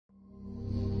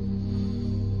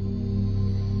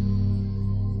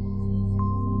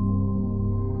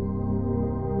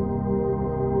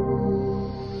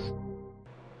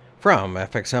From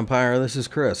FXEmpire, this is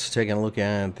Chris, taking a look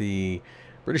at the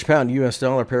British pound US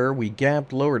dollar pair. We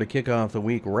gapped lower to kick off the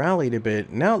week, rallied a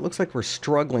bit. Now it looks like we're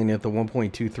struggling at the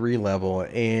 1.23 level,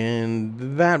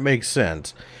 and that makes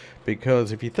sense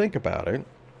because if you think about it,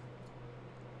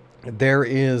 there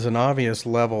is an obvious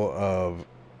level of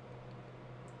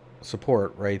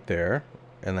support right there,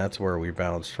 and that's where we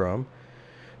bounced from.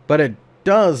 But it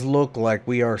does look like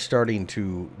we are starting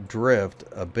to drift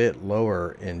a bit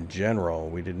lower in general.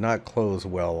 We did not close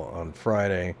well on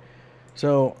Friday.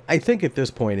 So I think at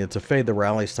this point it's a fade the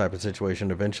rallies type of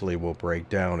situation. Eventually we'll break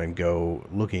down and go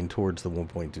looking towards the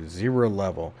 1.20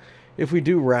 level. If we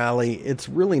do rally, it's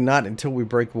really not until we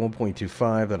break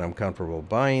 1.25 that I'm comfortable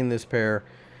buying this pair.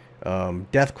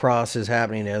 Death cross is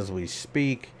happening as we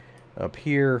speak up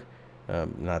here.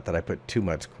 Not that I put too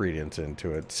much credence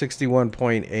into it.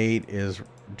 61.8 is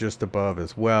just above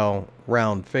as well.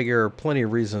 Round figure. Plenty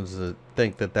of reasons to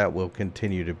think that that will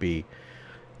continue to be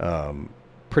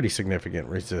pretty significant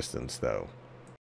resistance, though.